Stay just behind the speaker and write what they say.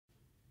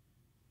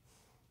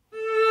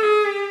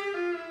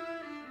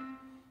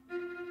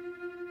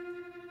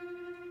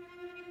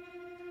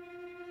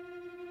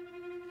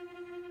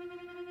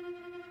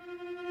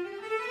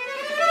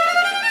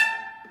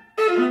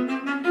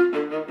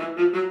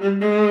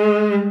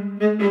Hi,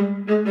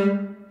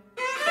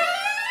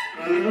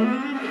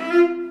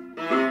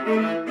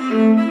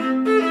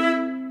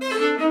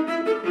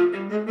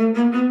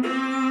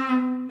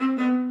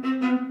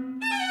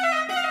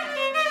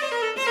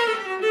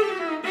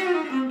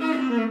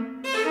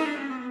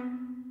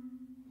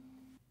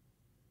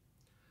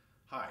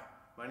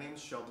 my name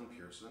is Sheldon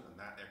Person, and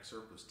that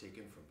excerpt was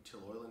taken from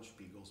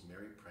Eulenspiegel's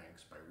Merry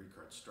Pranks by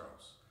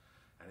Strauss,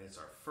 and it's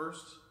our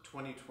first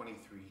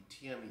 2023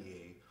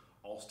 TMEA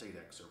All-State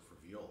Excerpt for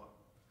Viola.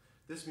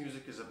 This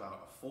music is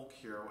about a folk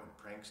hero and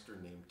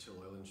prankster named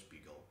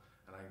Eulenspiegel,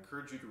 and I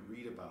encourage you to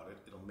read about it.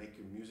 It'll make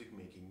your music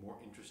making more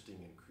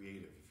interesting and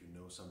creative if you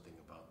know something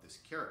about this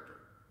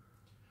character.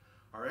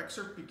 Our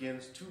excerpt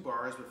begins 2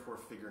 bars before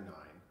figure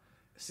 9.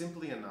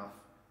 Simply enough,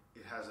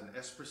 it has an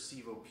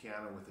espressivo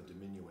piano with a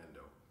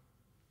diminuendo.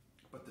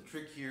 But the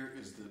trick here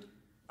is that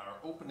our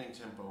opening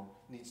tempo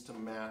needs to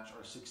match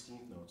our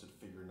 16th notes at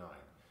figure 9.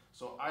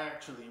 So I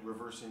actually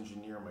reverse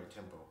engineer my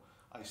tempo.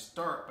 I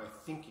start by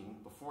thinking,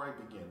 before I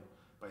begin,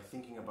 by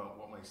thinking about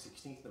what my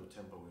 16th note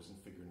tempo is in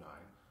figure 9,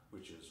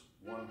 which is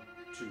 1,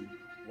 2,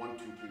 1,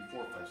 2, 3,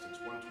 4, 5, 6,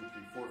 1, 2, 3,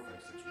 4,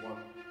 5, 6,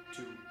 1,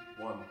 2,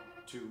 1,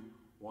 2,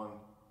 1,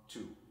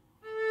 2.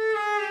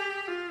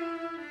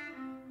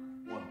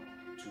 1,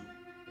 2,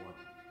 1,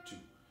 2.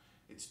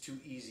 It's too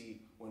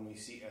easy when we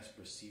see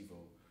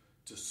espressivo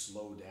to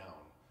slow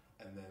down,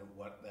 and then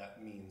what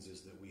that means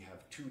is that we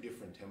have 2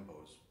 different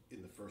tempos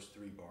in the first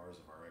 3 bars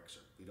of our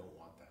excerpt. We don't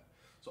want that.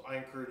 So I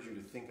encourage you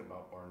to think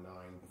about bar 9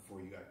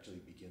 before you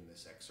actually begin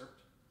this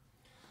excerpt.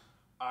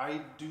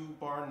 I do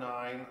bar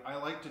 9. I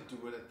like to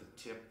do it at the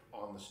tip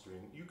on the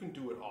string. You can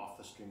do it off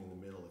the string in the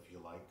middle if you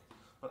like,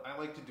 but I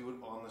like to do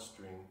it on the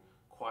string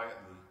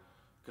quietly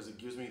because it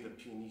gives me the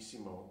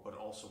pianissimo, but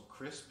also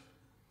crisp.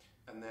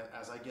 And then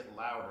as I get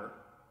louder,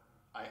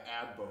 I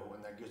add bow,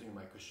 and that gives me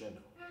my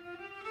crescendo.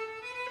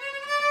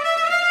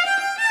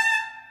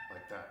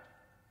 Like that.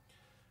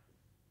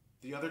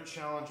 The other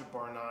challenge of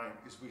bar 9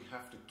 is we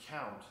have to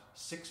count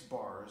 6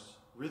 bars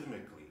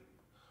rhythmically.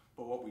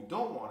 But what we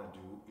don't want to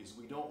do is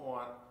we don't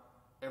want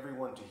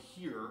everyone to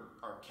hear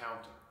our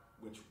counting,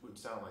 which would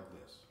sound like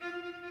this.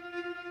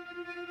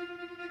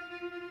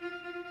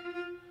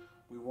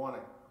 We want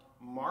to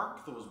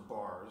mark those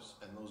bars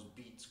and those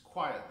beats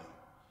quietly,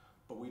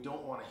 but we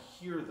don't want to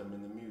hear them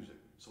in the music.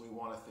 So we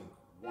want to think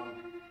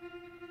 1,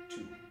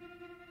 2,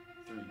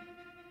 3,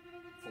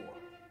 4,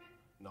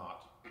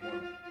 not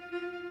 1,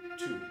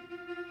 2,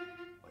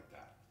 like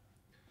that.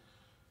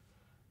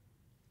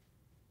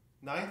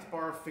 9th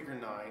bar of figure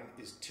 9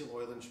 is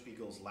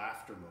Eulenspiegel's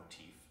laughter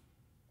motif.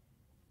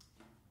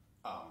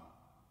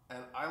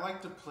 And I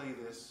like to play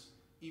this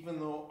even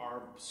though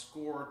our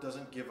score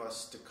doesn't give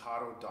us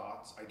staccato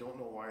dots. I don't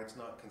know why it's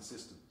not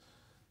consistent.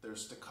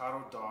 There's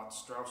staccato dots,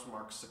 Strauss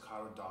marks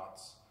staccato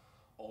dots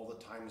all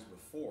the times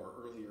before,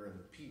 earlier in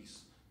the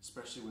piece,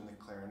 especially when the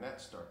clarinet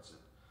starts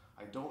it.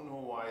 I don't know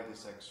why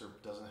this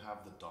excerpt doesn't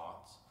have the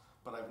dots,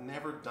 but I've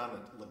never done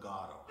it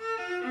legato.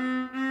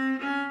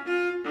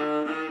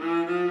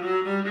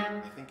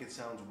 I think it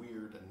sounds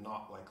weird and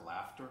not like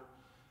laughter.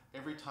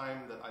 Every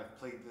time that I've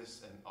played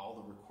this and all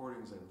the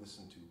recordings I've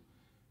listened to,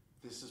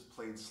 this is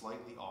played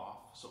slightly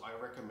off, so I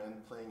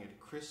recommend playing it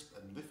crisp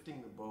and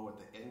lifting the bow at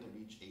the end of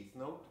each 8th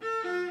note.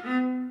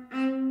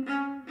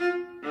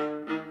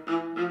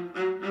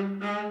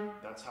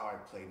 That's how I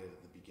played it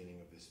at the beginning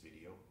of this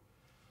video,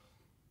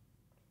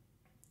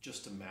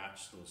 just to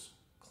match those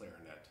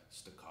clarinet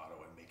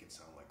staccato and make it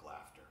sound like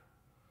laughter.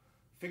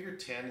 Figure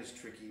 10 is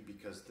tricky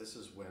because this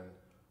is when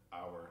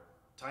our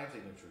time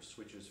signature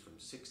switches from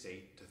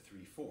 6/8 to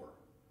 3/4.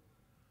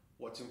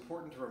 What's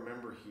important to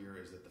remember here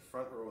is that the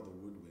front row of the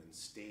woodwind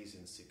stays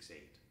in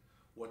 6/8.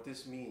 What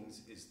this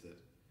means is that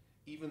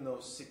even though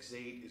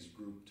 6/8 is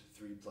grouped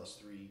 3 plus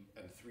 3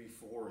 and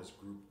 3/4 is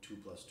grouped 2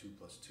 plus 2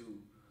 plus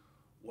 2,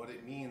 what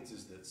it means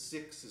is that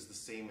 6 is the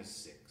same as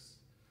 6.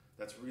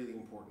 That's really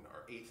important.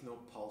 Our 8th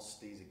note pulse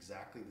stays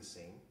exactly the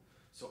same.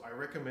 So I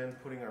recommend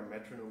putting our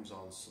metronomes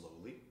on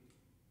slowly.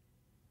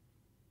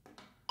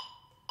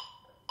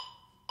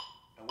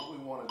 And what we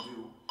want to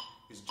do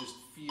is just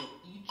feel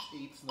each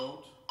 8th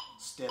note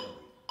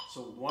steadily.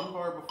 So 1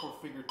 bar before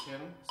figure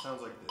 10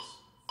 sounds like this.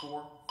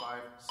 4,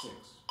 5,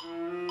 6.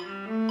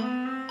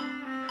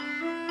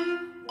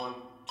 1,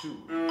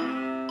 2.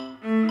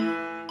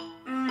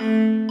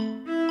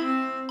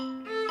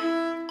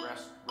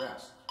 Rest,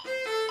 rest.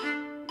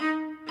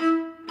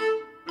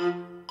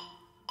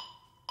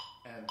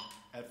 And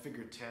at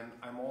figure 10,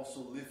 I'm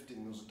also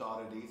lifting those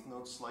dotted 8th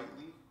notes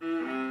slightly.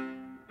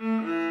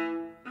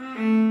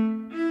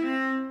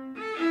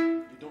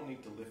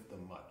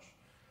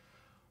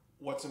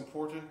 What's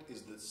important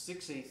is that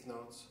 6/8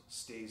 notes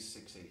stays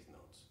 6/8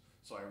 notes.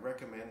 So I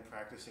recommend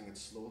practicing it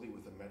slowly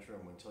with a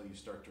metronome until you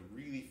start to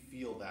really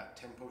feel that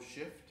tempo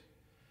shift.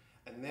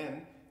 And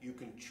then you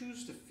can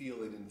choose to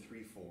feel it in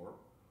 3/4,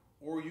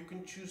 or you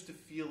can choose to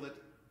feel it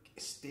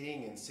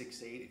staying in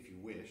 6/8 if you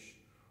wish,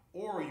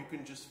 or you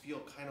can just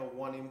feel kind of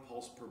 1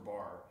 impulse per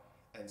bar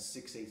and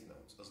 6/8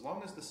 notes. As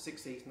long as the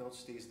 6/8 note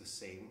stays the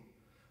same,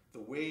 The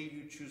way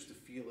you choose to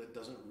feel it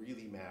doesn't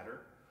really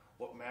matter.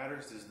 What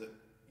matters is that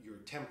your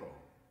tempo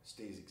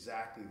stays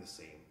exactly the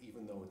same,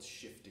 even though it's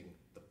shifting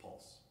the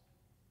pulse.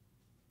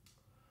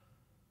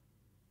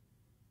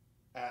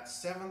 At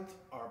 7th,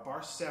 our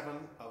bar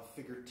 7 of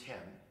figure 10,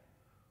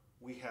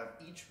 we have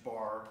each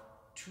bar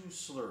 2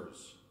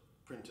 slurs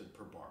printed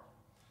per bar.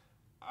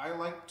 I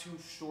like to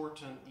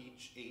shorten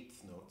each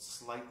 8th note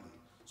slightly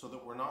so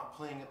that we're not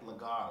playing it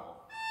legato.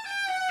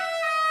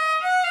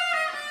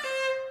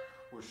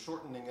 We're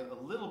shortening it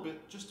a little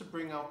bit just to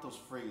bring out those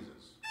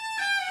phrases.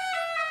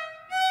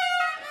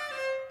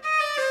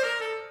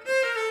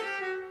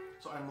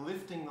 So I'm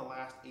lifting the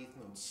last 8th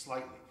note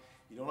slightly.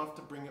 You don't have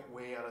to bring it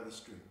way out of the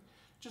string.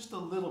 Just a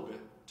little bit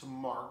to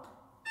mark.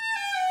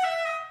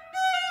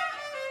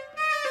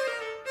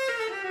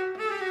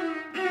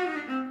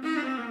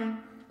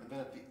 And then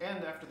at the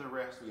end, after the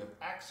rest, we have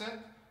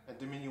accent and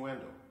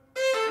diminuendo.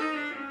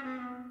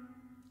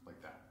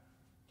 Like that.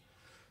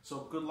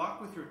 So good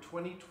luck with your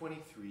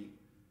 2023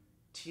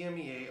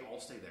 TMEA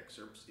All-State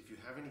Excerpts. If you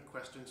have any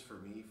questions for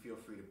me, feel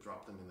free to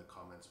drop them in the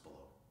comments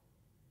below.